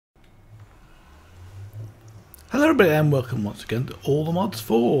Hello everybody and welcome once again to All the Mods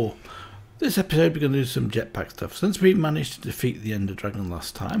 4. This episode we're going to do some jetpack stuff. Since we managed to defeat the Ender Dragon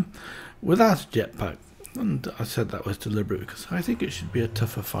last time without a jetpack, and I said that was deliberate because I think it should be a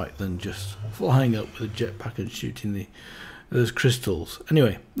tougher fight than just flying up with a jetpack and shooting those crystals.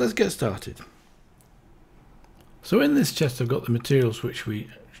 Anyway, let's get started. So in this chest I've got the materials which we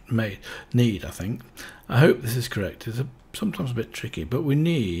need, I think. I hope this is correct. It's sometimes a bit tricky, but we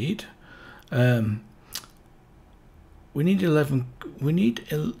need 11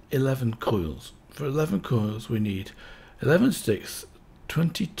 coils. For 11 coils we need 11 sticks,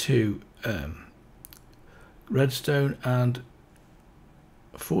 22 redstone, and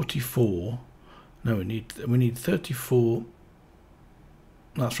 44. No, we need 34.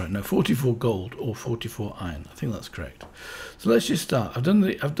 That's right. No, 44 gold or 44 iron. I think that's correct. So let's just start. I've done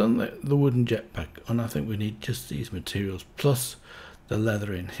the wooden jetpack, and I think we need just these materials plus the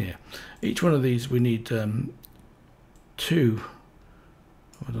leather in here. Each one of these we need 2.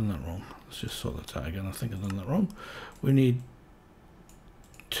 I've done that wrong. Let's just sort that out again. I think I've done that wrong. We need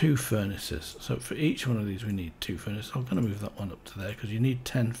 2 furnaces. So for each one of these we need 2 furnaces. I'm going to move that one up to there because you need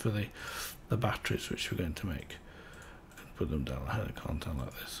 10 for the batteries which we're going to make. I can put them down. I can't down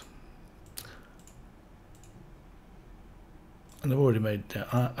like this. And I've already made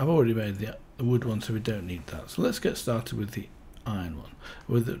the wood one, so we don't need that. So let's get started with the iron one,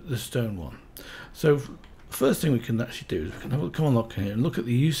 with the stone one. So first thing we can actually do is we can come on lock in here and look at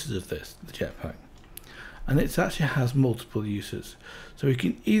the uses of this, the jetpack. And it actually has multiple uses. So we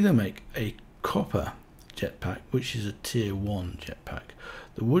can either make a copper jetpack, which is a tier 1 jetpack.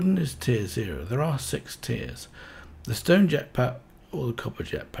 The wooden is tier 0. There are 6 tiers. The stone jetpack or the copper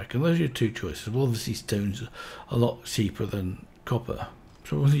jetpack. And those are your 2 choices. Well, obviously stone's a lot cheaper than copper,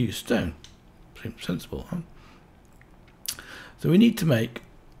 so we'll use stone. Seems sensible, huh? So we need to make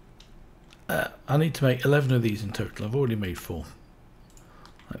I need to make 11 of these in total. I've already made 4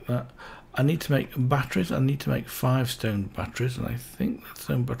 like that. I need to make batteries. I need to make 5 stone batteries, and I think the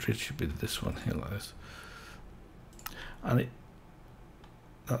stone batteries should be this one here, like this. And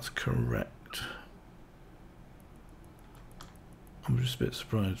that's correct. I'm just a bit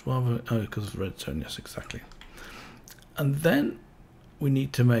surprised. Well, oh, because of the redstone, yes, exactly. And then we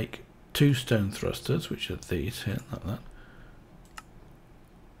need to make 2 stone thrusters, which are these here, like that.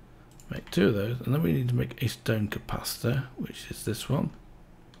 Make 2 of those, and then we need to make a stone capacitor, which is this one,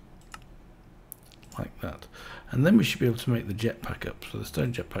 like that. And then we should be able to make the jetpack up. So the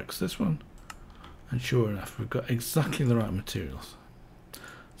stone jetpack's this one, and sure enough, we've got exactly the right materials.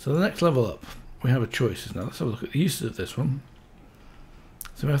 So the next level up, we have a choices now. Let's have a look at the uses of this one.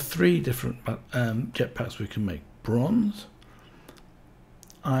 So we have 3 different jetpacks we can make: bronze,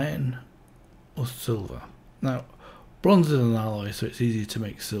 iron, or silver. Now, bronze is an alloy, so it's easier to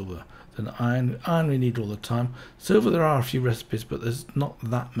make silver than iron. Iron we need all the time. Silver, there are a few recipes, but there's not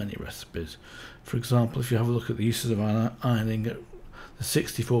that many recipes. For example, if you have a look at the uses of iron ingot, there's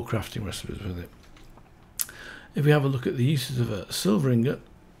 64 crafting recipes with it. If we have a look at the uses of a silver ingot,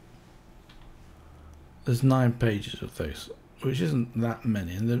 there's 9 pages of those, which isn't that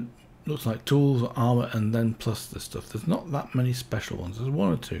many. And then looks like tools, armor, and then plus the stuff. There's not that many special ones. There's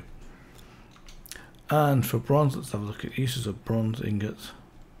 1 or 2. And for bronze, let's have a look at uses of bronze ingots.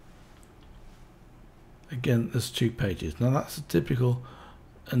 Again, there's 2 pages. Now that's a typical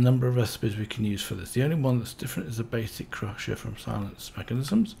number of recipes we can use for this. The only one that's different is the basic crusher from Silence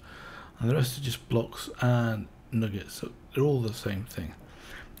Mechanisms, and the rest are just blocks and nuggets. So they're all the same thing.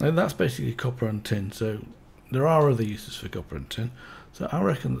 Now that's basically copper and tin. So there are other uses for copper and tin. So I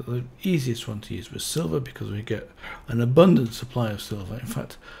reckon that the easiest one to use was silver, because we get an abundant supply of silver. In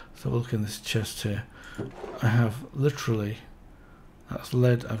fact, let's have a look in this chest here. I have literally, that's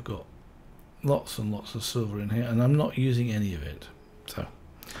lead, I've got lots and lots of silver in here, and I'm not using any of it. So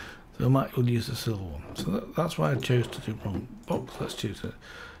I might well use the silver one. So that's why I chose to do wrong box. Let's choose it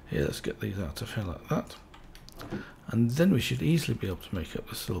here. Let's get these out of here like that. And then we should easily be able to make up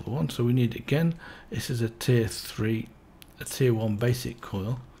the silver one. So we need, again, this is a tier 3, a tier 1 basic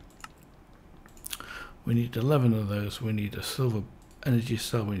coil. We need 11 of those. We need a silver energy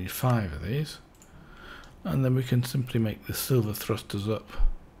cell. We need 5 of these. And then we can simply make the silver thrusters up.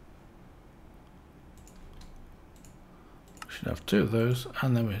 We should have 2 of those,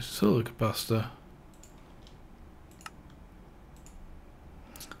 and then we have silver capacitor.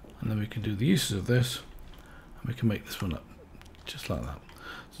 And then we can do the uses of this, and we can make this one up, just like that.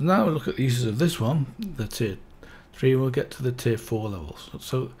 So now we look at the uses of this one, the tier 3, we'll get to the tier 4 levels.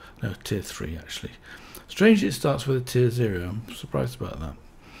 So, no, tier 3 actually. Strangely, it starts with a tier 0. I'm surprised about that.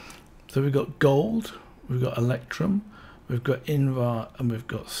 So we've got gold, we've got electrum, we've got invar, and we've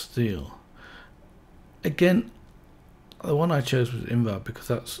got steel. Again, The one I chose was invar because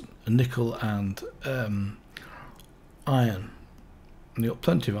that's nickel and iron. And you've got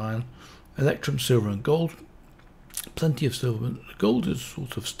plenty of iron, electrum, silver and gold. Plenty of silver. Gold is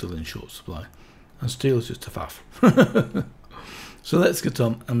sort of still in short supply. And steel is just a faff. So let's get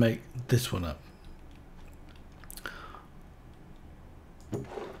on and make this one up.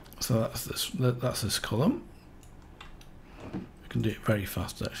 So that's this column. We can do it very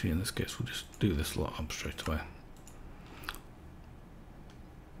fast actually. In this case we'll just do this lot up straight away.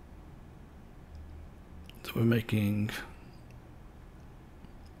 So we're making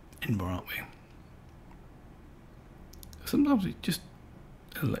invar, aren't we? Sometimes it's just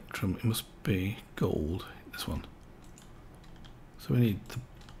electrum, it must be gold, this one. So we need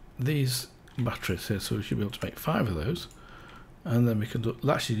these batteries here, so we should be able to make 5 of those. And then we can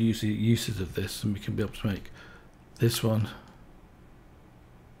actually use the uses of this, and we can be able to make this one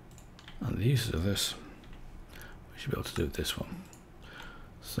and the uses of this. We should be able to do this one.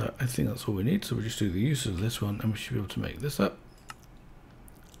 So I think that's all we need. So we just do the uses of this one, and we should be able to make this up.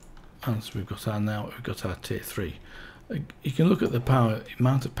 And so we've got our tier 3. You can look at the power,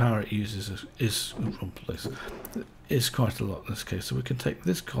 amount of power it uses is quite a lot in this case. So we can take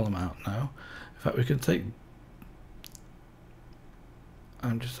this column out now. In fact, we can take.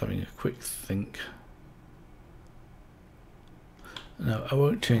 I'm just having a quick think. No, I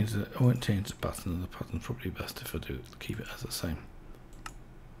won't change the pattern. The pattern's probably best if I do keep it as the same.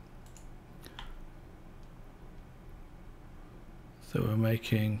 So we're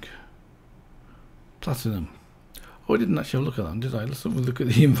making platinum. Oh, I didn't actually have a look at that, did I? Let's have a look at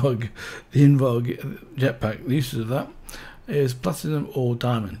the invar jetpack. The uses of that is platinum or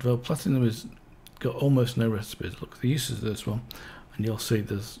diamond. Well, platinum has got almost no recipes. Look at the uses of this one, and you'll see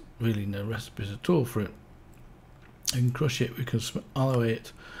there's really no recipes at all for it. We can crush it, we can alloy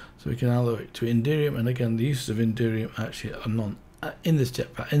it, so we can alloy it to inderium, and again the uses of inderium actually are none in this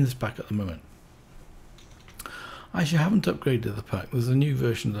jetpack, in this pack at the moment. I actually haven't upgraded the pack. There's a new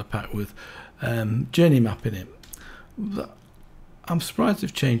version of the pack with journey map in it. I'm surprised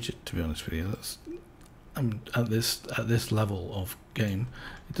they've changed it, to be honest with you. At this level of game,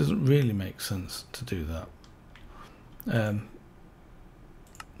 it doesn't really make sense to do that.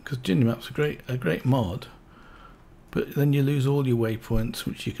 Because journey map's a great mod, but then you lose all your waypoints,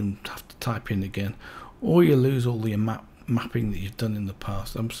 which you can have to type in again, or you lose all your mapping that you've done in the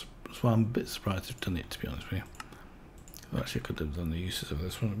past. That's why I'm a bit surprised they've done it, to be honest with you. Actually, I could have done the uses of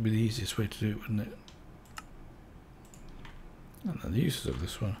this one. It would be the easiest way to do it, wouldn't it? And then the uses of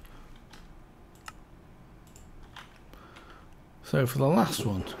this one. So for the last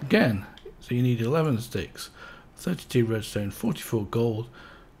one, again, so you need 11 sticks, 32 redstone, 44 gold,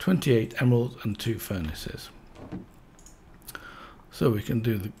 28 emeralds, and 2 furnaces. So we can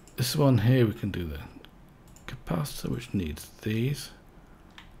do this one here. We can do the capacitor, which needs these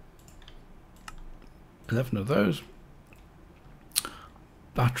 11 of those.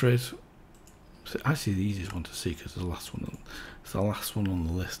 Batteries. So actually the easiest one to see because the last one, it's the last one on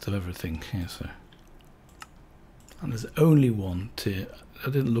the list of everything here. So, and there's only one tier. I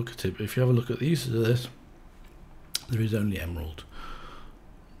didn't look at it, but if you have a look at the uses of this, there is only emerald.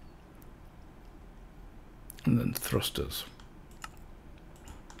 And then thrusters.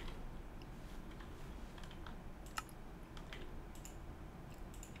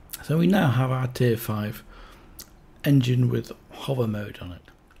 So we now have our tier 5 engine with hover mode on it.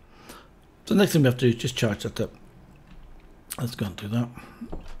 So the next thing we have to do is just charge that up. Let's go and do that.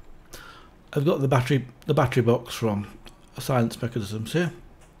 I've got the battery box from Silence Mechanisms here.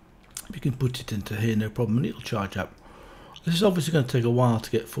 You can put it into here, no problem, and it'll charge up. This is obviously going to take a while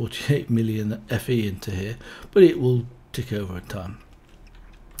to get 48 million FE into here, but it will tick over in time.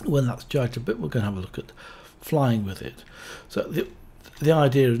 When that's charged a bit, we're going to have a look at flying with it. So the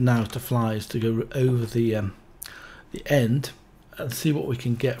idea now to fly is to go over the end and see what we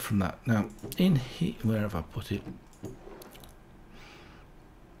can get from that. Now, in here, where have I put it?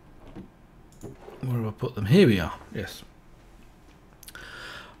 Where have I put them? Here we are. Yes.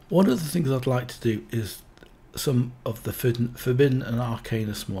 One of the things I'd like to do is some of the Forbidden and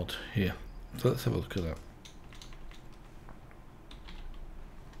Arcanus mod here. So let's have a look at that.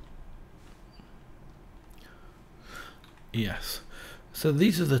 Yes. So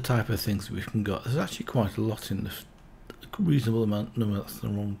these are the type of things we can got. There's actually quite a lot in the reasonable amount. No, that's the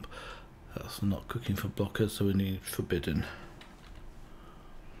wrong. That's not cooking for blockers, so we need forbidden.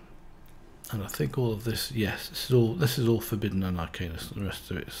 And I think all of this, yes, this is all forbidden and arcanus. The rest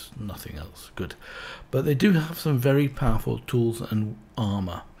of it's nothing else. Good, but they do have some very powerful tools and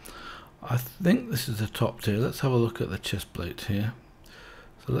armor. I think this is the top tier. Let's have a look at the chest plate here.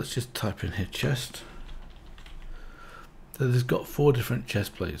 So let's just type in here chest. So there's got 4 different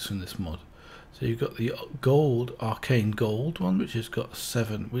chest plates in this mod. So you've got the gold, arcane gold one, which has got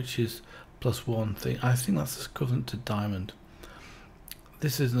 7, which is +1 thing. I think that's equivalent to diamond.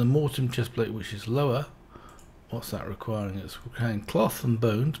 This is an immortum chest plate, which is lower. What's that requiring? It's requiring cloth and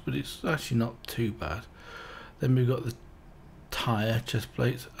bones, but it's actually not too bad. Then we've got the tire chest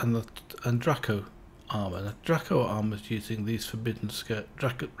plates and Draco armor. Now, Draco armor is using these forbidden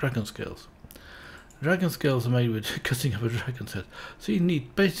dragon scales. Dragon scales are made with cutting up a dragon's head. So you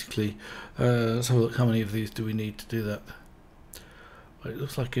need basically, let's have a look, how many of these do we need to do that? Well, it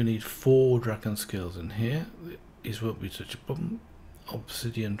looks like you need 4 dragon scales in here. These won't be such a problem.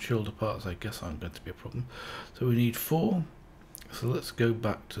 Obsidian shoulder parts, I guess, aren't going to be a problem. So we need 4. So let's go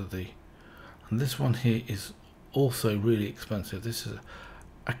back to and this one here is also really expensive. This is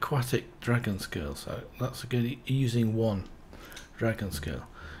aquatic dragon scale, so that's again using 1 dragon scale.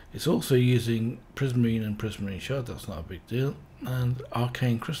 It's also using prismarine and prismarine shard, that's not a big deal, and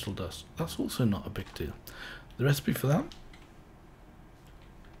arcane crystal dust, that's also not a big deal. The recipe for that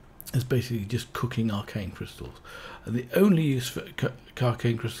is basically just cooking arcane crystals, and the only use for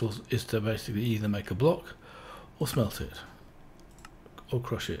arcane crystals is to basically either make a block or smelt it or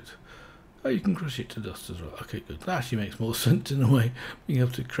crush it. Oh, you can crush it to dust as well. Okay, good. That actually makes more sense in a way. Being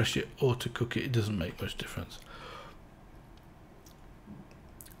able to crush it or to cook it, it doesn't make much difference.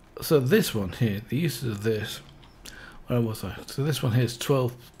 So this one here, the uses of this, where was I? So this one here is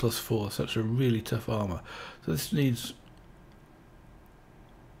 12 plus 4, so it's a really tough armor. So this needs,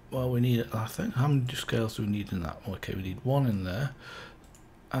 well, we need, I think, how many scales do we need in that? Okay, we need 1 in there,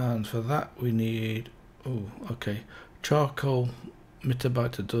 and for that we need, oh, okay, charcoal,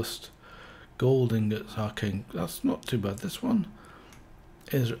 metabite dust, gold ingots, arcane. That's not too bad. This one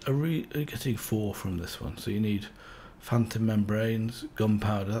is getting 4 from this one, so you need phantom membranes,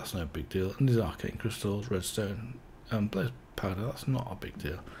 gunpowder, that's no big deal, and these arcane crystals, redstone, and blaze powder, that's not a big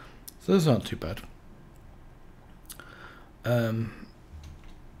deal. So those aren't too bad. But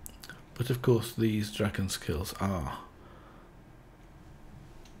of course these dragon skills are.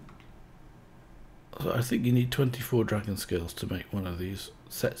 So I think you need 24 dragon skills to make one of these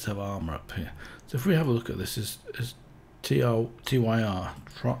sets of armor up here. So if we have a look at this, is TYR,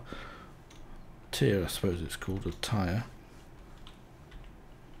 tier, I suppose it's called, a tire.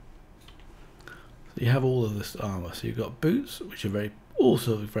 So you have all of this armor. So you've got boots, which are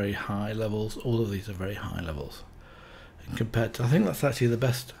also very high levels. All of these are very high levels. And compared to, I think that's actually the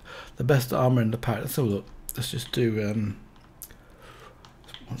best armor in the pack. Let's have a look. Let's just do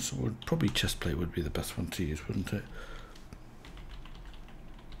probably chestplate would be the best one to use, wouldn't it?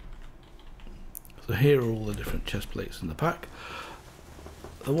 So here are all the different chestplates in the pack.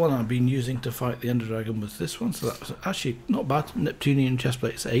 The one I've been using to fight the Ender Dragon was this one, so that was actually not bad. Neptunian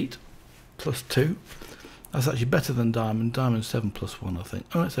chestplate's 8 plus 2. That's actually better than diamond. Diamond's 7 plus 1, I think.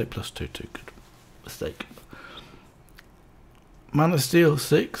 Oh, it's 8 plus 2 too. Good mistake. Man of Steel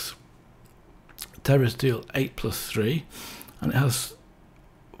 6. Terra Steel 8 plus 3, and it has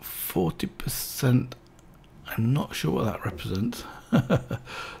 40%. I'm not sure what that represents.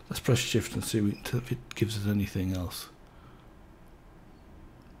 Let's press shift and see if it gives us anything else.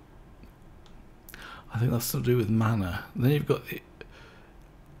 I think that's to do with mana. Then you've got the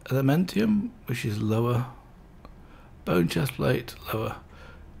Elementium, which is lower. Bone chestplate, lower.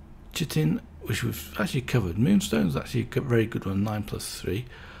 Chitin, which we've actually covered. Moonstone's actually a very good one, 9 plus 3.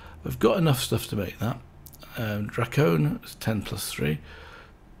 We've got enough stuff to make that. Dracone is 10 plus 3.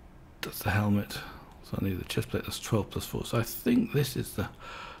 That's the helmet. So I need the chestplate, that's 12 plus 4. So I think this is the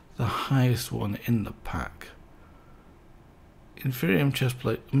highest one in the pack. Inferium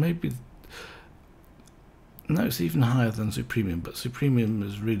chestplate, maybe. No, it's even higher than Supremium, but Supremium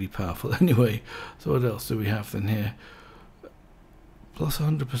is really powerful anyway. So what else do we have then here? Plus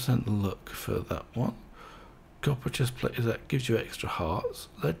 100% luck for that one. Copper chestplate, that gives you extra hearts.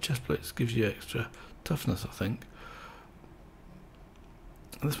 Lead chestplates gives you extra toughness, I think.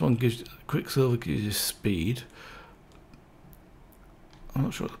 This one gives you, Quicksilver gives you speed. I'm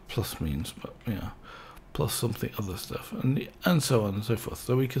not sure what the plus means, but yeah. Plus something other stuff, and so on and so forth.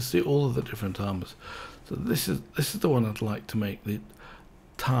 So we can see all of the different armors. So this is the one I'd like to make, the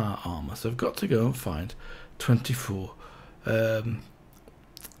tire armor. So I've got to go and find 24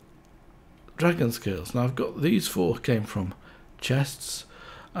 dragon scales. Now I've got these 4 came from chests,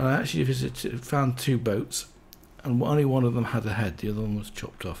 and I actually found 2 boats, and only one of them had a head, the other one was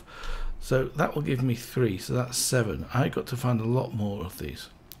chopped off. So that will give me 3, so that's 7. I got to find a lot more of these.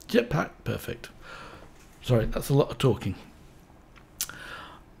 Jetpack, perfect. Sorry, that's a lot of talking.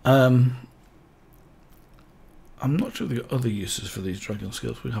 I'm not sure they've got other uses for these dragon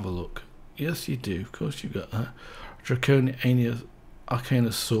scales. We'll have a look. Yes, you do. Of course, you've got Draconian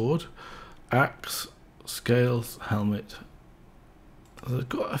arcanus sword, axe, scales, helmet. They've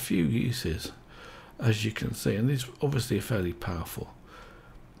got a few uses, as you can see, and these obviously are fairly powerful.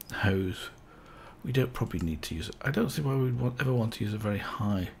 Hose, we don't probably need to use it. I don't see why we'd ever want to use a very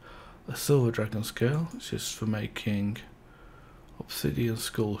high. A silver dragon scale, which is for making obsidian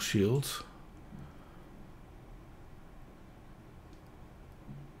skull shields.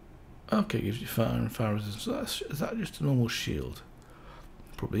 Okay, gives you fire and fire resistance. Is that just a normal shield?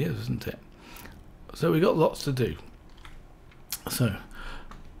 Probably is, isn't it? So we got lots to do. So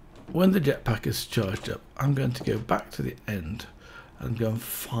when the jetpack is charged up, I'm going to go back to the end and go and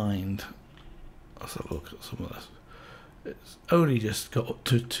find. Let's have a look at some of this. It's only just got up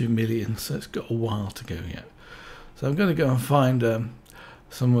to 2 million, so it's got a while to go yet. So I'm going to go and find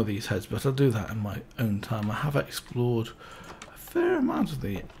some of these heads, but I'll do that in my own time. I have explored a fair amount of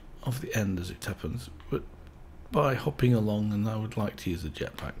the end as it happens, but by hopping along, and I would like to use the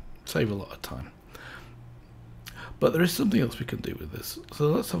jetpack, save a lot of time. But there is something else we can do with this. So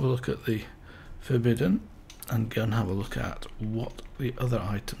let's have a look at the forbidden and go and have a look at what the other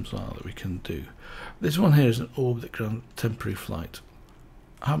items are that we can do. This one here is an orb that grants temporary flight.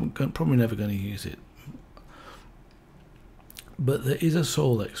 Probably never going to use it, but there is a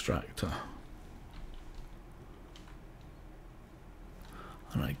soul extractor,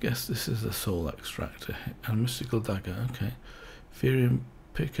 and I guess this is the soul extractor. And mystical dagger, okay, Ethereum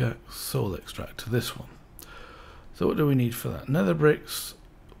pickaxe, soul extractor, this one. So what do we need for that? Nether bricks,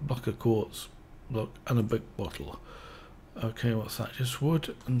 block of quartz, block, and a big bottle. Okay, what's that? Just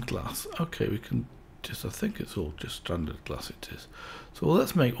wood and glass. Okay, we can just, I think it's all just standard glass it is. So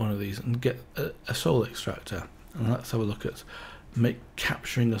let's make one of these and get a soul extractor, and let's have a look at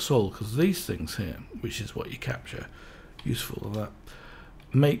capturing a soul, because these things here, which is what you capture, useful of that,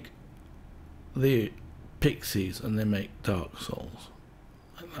 make the pixies, and they make dark souls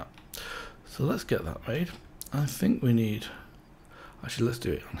like that. So let's get that made. I think we need, actually let's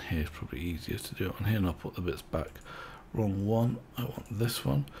do it on here, it's probably easiest to do it on here, and I'll put the bits back. Wrong one, I want this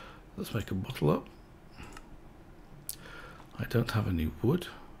one. Let's make a bottle up. I don't have any wood.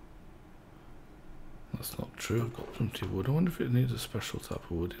 That's not true, I've got plenty of wood. I wonder if it needs a special type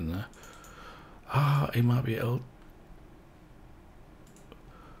of wood in there. Ah, it might be old.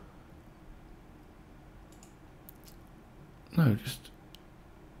 No, just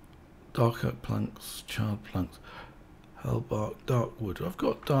dark oak planks, charred planks, hellbark, dark wood. I've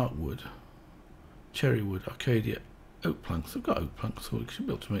got dark wood, cherry wood, Arcadia, oak planks. I've got oak planks, so we should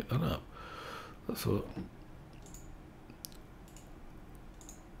be able to make that up. That's all.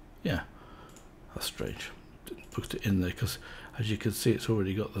 Yeah, that's strange. Didn't put it in there because, as you can see, it's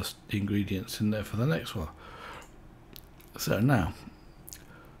already got the ingredients in there for the next one. So now,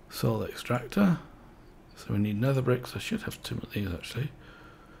 soul extractor. So we need nether bricks. I should have 2 of these actually.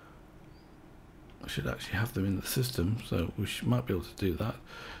 I should actually have them in the system, so we might be able to do that,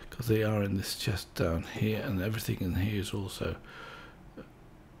 because they are in this chest down here, and everything in here is also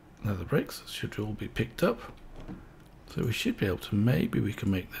nether bricks. Should all be picked up. So we should be able to, maybe we can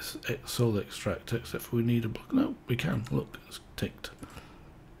make this soul extractor, except for we need a block. No, we can. Look, it's ticked.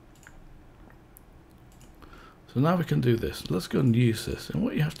 So now we can do this. Let's go and use this. And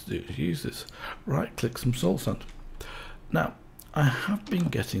what you have to do is use this. Right click some soul sand. Now, I have been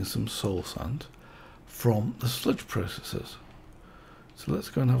getting some soul sand from the sludge processors. So let's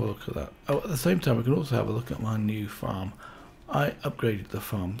go and have a look at that. Oh, at the same time, we can also have a look at my new farm. I upgraded the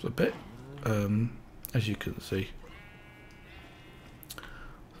farms a bit, as you can see.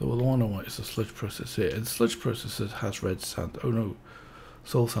 So the one I want is the sludge processor here. And the sludge processor has red sand. Oh no,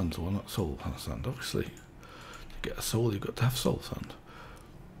 soul sand's the one, not soul sand, obviously. To get a soul, you've got to have soul sand.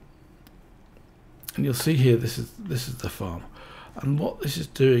 And you'll see here, this is the farm. And what this is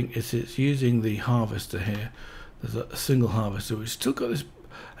doing is it's using the harvester here. There's a single harvester which still got this.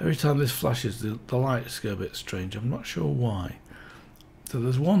 Every time this flashes, the lights go a bit strange. I'm not sure why. So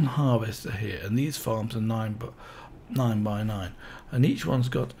there's one harvester here, and these farms are 9 by 9, and each one's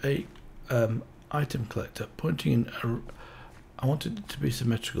got a item collector pointing in. I wanted it to be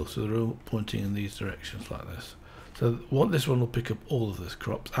symmetrical, so they're all pointing in these directions like this. So this one will pick up all of this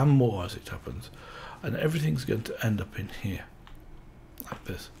crops and more as it happens, and everything's going to end up in here like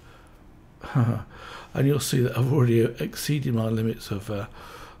this. And you'll see that I've already exceeded my limits of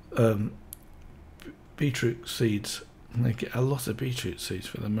beetroot seeds. I get a lot of beetroot seeds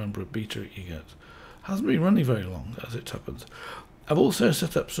for the number of beetroot you get. Hasn't been running very long as it happens. I've also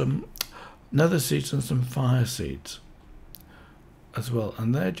set up some nether seeds and some fire seeds as well,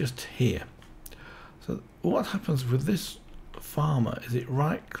 and they're just here. So what happens with this farmer is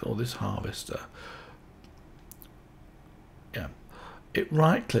or this harvester Yeah, it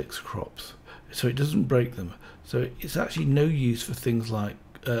right clicks crops, so it doesn't break them. So it's actually no use for things like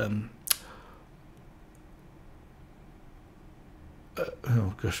oh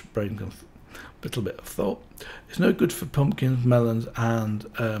gosh, brain comes a little bit of thought. It's no good for pumpkins, melons,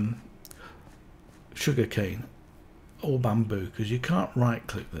 and sugar cane or bamboo, because you can't right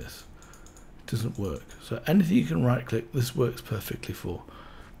click this. It doesn't work. So anything you can right click, this works perfectly for.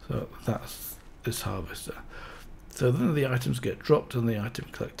 So that's this harvester. So then the items get dropped and the item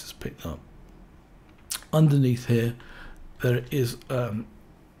collector's picked up. Underneath here there is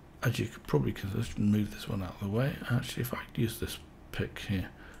as you could probably just move this one out of the way. Actually, if I use this pick here,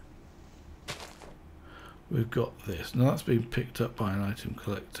 we've got this. Now that's been picked up by an item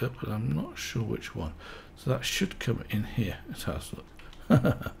collector, but I'm not sure which one. So that should come in here. It has, look.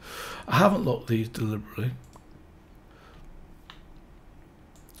 I haven't locked these deliberately.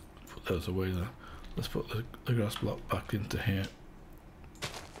 Put those away there. Let's put the grass block back into here.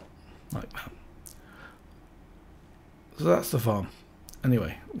 Like that. So that's the farm.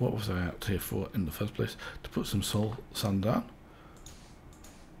 Anyway, what was I out here for in the first place? To put some soul sand down.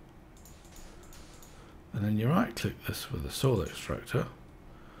 And then you right click this with the soul extractor.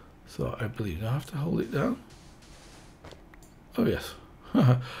 So I believe I have to hold it down. Oh yes.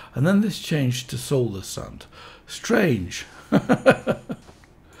 And then this changed to soulless sand. Strange.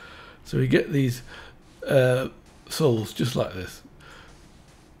 So we get these souls just like this.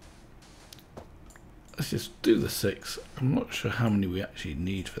 Let's just do the 6. I'm not sure how many we actually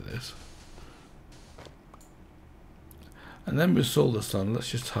need for this. And then with soulless sand, let's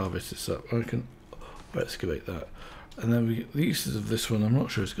just harvest this up. I can excavate that. And then we get the uses of this one. I'm not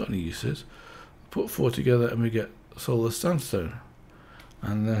sure it's got any uses. Put 4 together and we get soulless sandstone.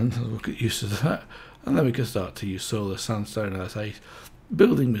 And then look at uses of that. And then we can start to use soulless sandstone as a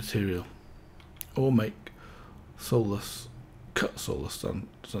building material. Or make soulless, cut soulless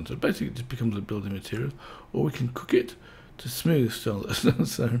sandstone. Basically it just becomes a building material. Or we can cook it to smooth soulless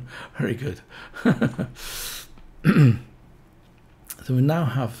sandstone. Very good. So we now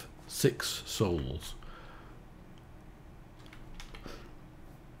have 6 souls.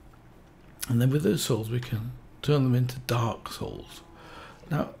 And then with those souls we can turn them into dark souls.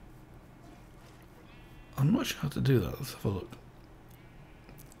 Now, I'm not sure how to do that. Let's have a look.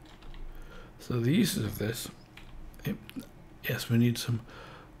 So the uses of this, yes, we need some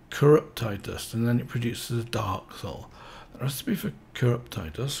corruptite dust, and then it produces a dark soul. The recipe for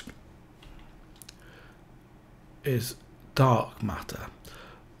corruptite dust is dark matter,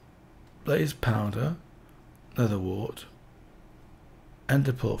 blaze powder, netherwort,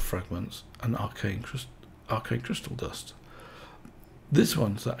 enderpearl fragments, and arcane crystal dust. This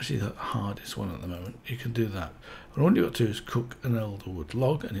one's actually the hardest one at the moment. You can do that. And all you've got to do is cook an Edelwood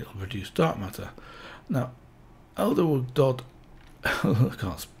log and it'll produce dark matter. Now, Edelwood God, I'm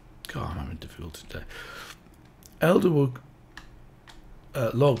having difficulty today. Edelwood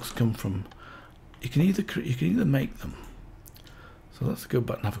logs come from, you can either make them. So let's go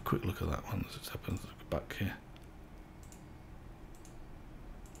back and have a quick look at that one as it happens. Look back here.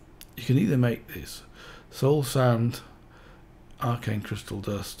 You can either make these soul sand, arcane crystal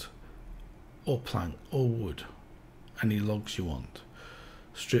dust, or plank, or wood, any logs you want,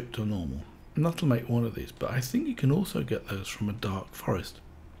 stripped or normal, and that'll make one of these. But I think you can also get those from a dark forest.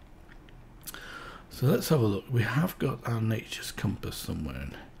 So let's have a look. We have got our nature's compass somewhere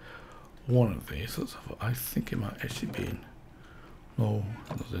in one of these. Let's have a, I think it might actually be in, no,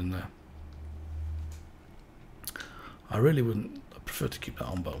 it was in there. I really wouldn't, I prefer to keep that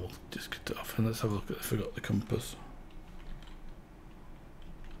on, but we'll just get it off. And let's have a look at if I got the compass.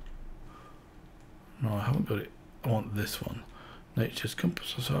 No, I haven't got it. I want this one, nature's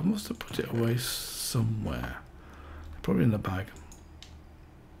compass. So I must have put it away somewhere, probably in the bag.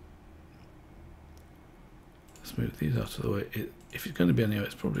 Let's move these out of the way. If it's going to be anywhere,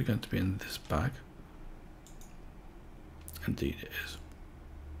 it's probably going to be in this bag. Indeed it is.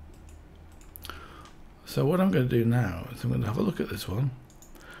 So what I'm going to do now is I'm going to have a look at this one.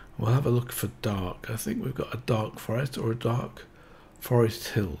 We'll have a look for dark. I think we've got a dark forest or a dark forest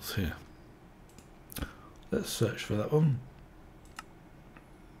hills here. Let's search for that one.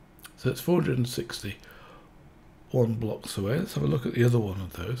 So it's 461 blocks away. Let's have a look at the other one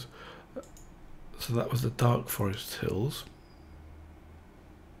of those. So that was the dark forest hills.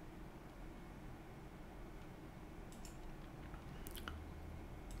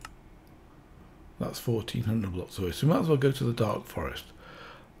 That's 1400 blocks away. So we might as well go to the dark forest.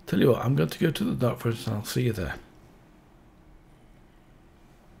 Tell you what, I'm going to go to the dark forest and I'll see you there.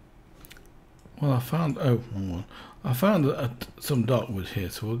 Well, I found, oh, wrong one. I found some dark wood here,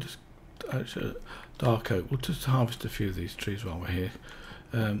 so we'll just actually dark oak. We'll just harvest a few of these trees while we're here.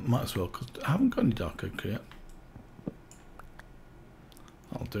 Might as well, because I haven't got any dark oak yet.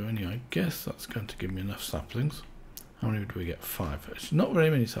 I'll do anyway. I guess that's going to give me enough saplings. How many do we get? 5. Actually, not very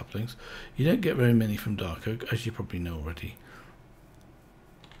many saplings. You don't get very many from dark oak, as you probably know already.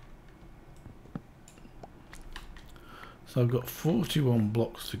 So I've got 41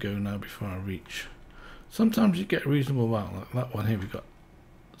 blocks to go now before I reach. Sometimes you get a reasonable amount, like that one here. We've got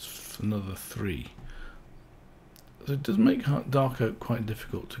another 3. So it does make dark oak quite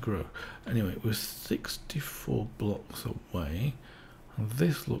difficult to grow. Anyway, we're 64 blocks away, and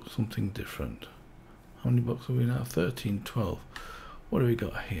this looks something different. How many blocks are we now? 13, 12. What do we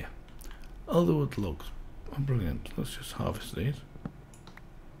got here? Edelwood logs. Oh, brilliant. Let's just harvest these.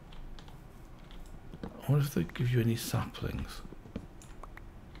 I wonder if they give you any saplings.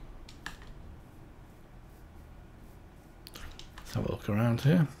 Let's have a look around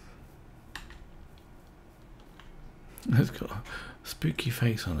here. It's got a spooky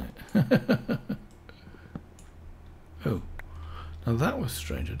face on it. Oh, now that was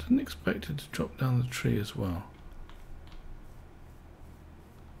strange. I didn't expect it to drop down the tree as well.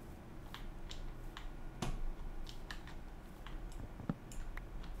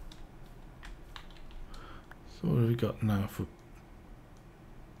 So what have we got now for...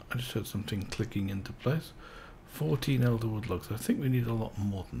 I just heard something clicking into place. 14 Edelwood logs. I think we need a lot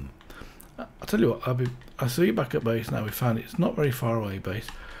more than that. I'll tell you what, I'll see you back at base now. We found it. It's not very far away, base.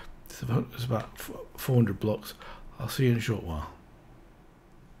 It's about 400 blocks. I'll see you in a short while.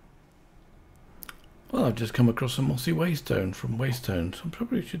 Well, I've just come across a mossy waystone from Waystone, so I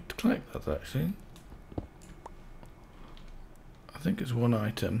probably should collect that actually. I think it's 1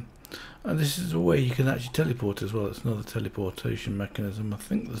 item. And this is a way you can actually teleport as well. It's another teleportation mechanism. I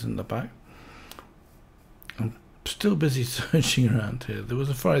think there's in the back. I'm still busy searching around here. There was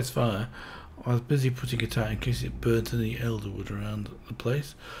a forest fire. I was busy putting it out in case it burnt any elderwood around the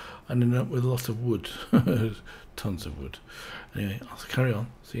place. I ended up with a lot of wood. Tons of wood. Anyway, I'll carry on.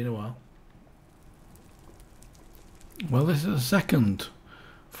 See you in a while. Well, this is the second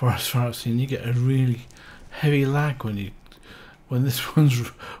forest fire I've seen. You get a really heavy lag when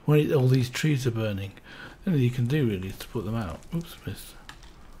all these trees are burning. The only thing you can do really is to put them out. Oops, missed.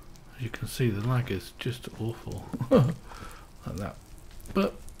 As you can see, the lag is just awful. Like that.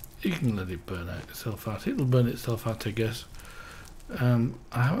 But you can let it burn itself out. It'll burn itself out, I guess. I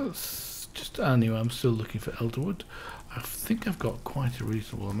haven't just anyway, I'm still looking for elderwood. I think I've got quite a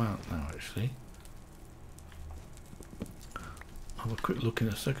reasonable amount now actually. I'll have a quick look in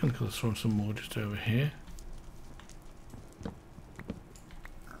a second because I saw some more just over here.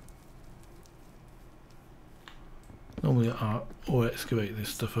 Normally I'll excavate this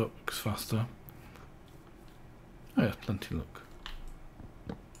stuff up because faster. Oh yeah, plenty, look.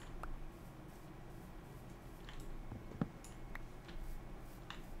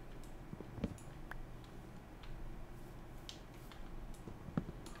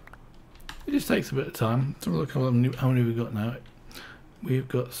 It just takes a bit of time. So look how many we've got now. We've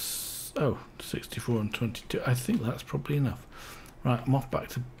got 64 and 22. I think that's probably enough. Right, I'm off back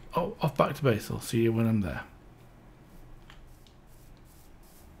to base. I'll see you when I'm there.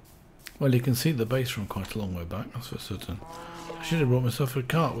 Well, you can see the base from quite a long way back, that's for certain. I should have brought myself a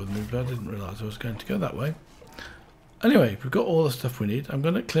cart with me, but I didn't realise I was going to go that way. Anyway, we've got all the stuff we need. I'm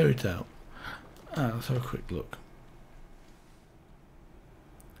going to clear it out. Let's have a quick look.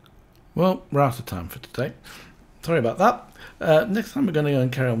 Well, we're out of time for today. Sorry about that. Next time we're going to go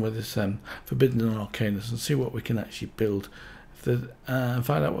and carry on with this Forbidden and Arcanus and see what we can actually build and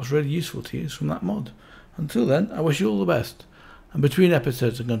find out what's really useful to use from that mod. Until then, I wish you all the best. And between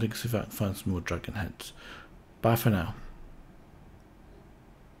episodes, I'm going to see if I can find some more dragon heads. Bye for now.